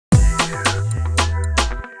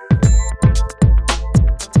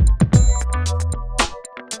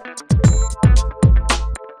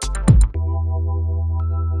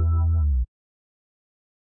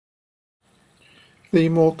The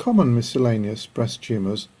more common miscellaneous breast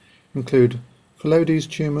tumours include Phyllodes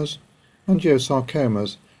tumours,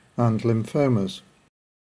 Angiosarcomas and lymphomas.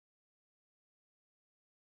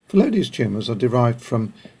 Phyllodes tumours are derived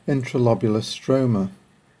from intralobular stroma,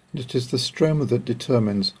 and it is the stroma that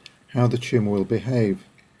determines how the tumour will behave.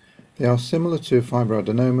 They are similar to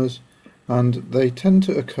fibroadenomas, and they tend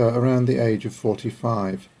to occur around the age of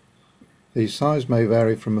 45. The size may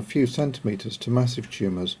vary from a few centimetres to massive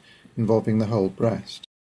tumours involving the whole breast.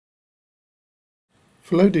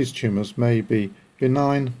 Phyllodes tumours may be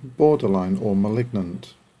benign, borderline or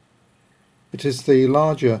malignant. It is the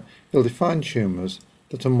larger, ill-defined tumours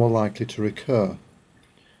that are more likely to recur.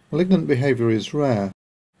 Malignant behaviour is rare,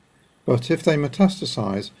 but if they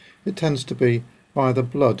metastasise, it tends to be via the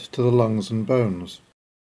blood to the lungs and bones.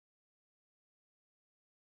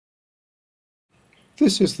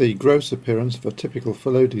 This is the gross appearance of a typical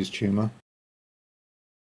Phyllodes tumour,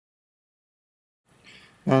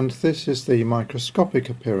 and this is the microscopic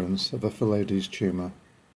appearance of a Phyllodes tumour,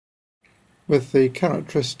 with the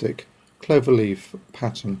characteristic cloverleaf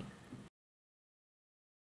pattern.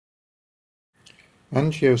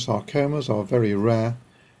 Angiosarcomas are very rare.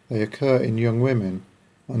 They occur in young women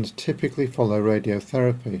and typically follow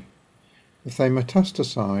radiotherapy. If they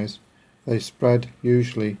metastasise, they spread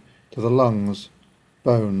usually to the lungs,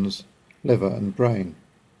 bones, liver and brain.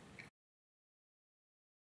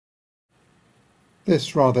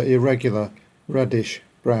 This rather irregular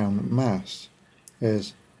reddish-brown mass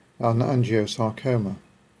is an angiosarcoma.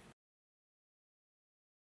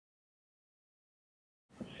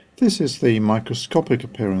 This is the microscopic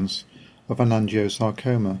appearance of an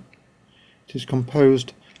angiosarcoma. It is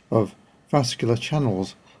composed of vascular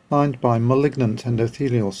channels lined by malignant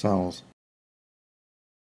endothelial cells.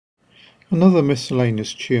 Another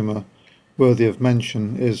miscellaneous tumour worthy of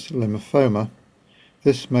mention is lymphoma.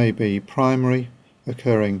 This may be primary,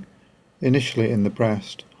 occurring initially in the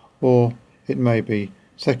breast, or it may be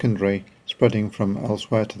secondary, spreading from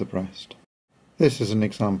elsewhere to the breast. This is an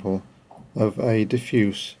example of a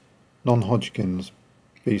diffuse non-Hodgkin's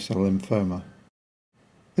B-cell lymphoma.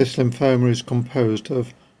 This lymphoma is composed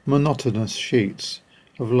of monotonous sheets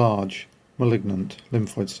of large malignant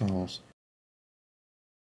lymphoid cells.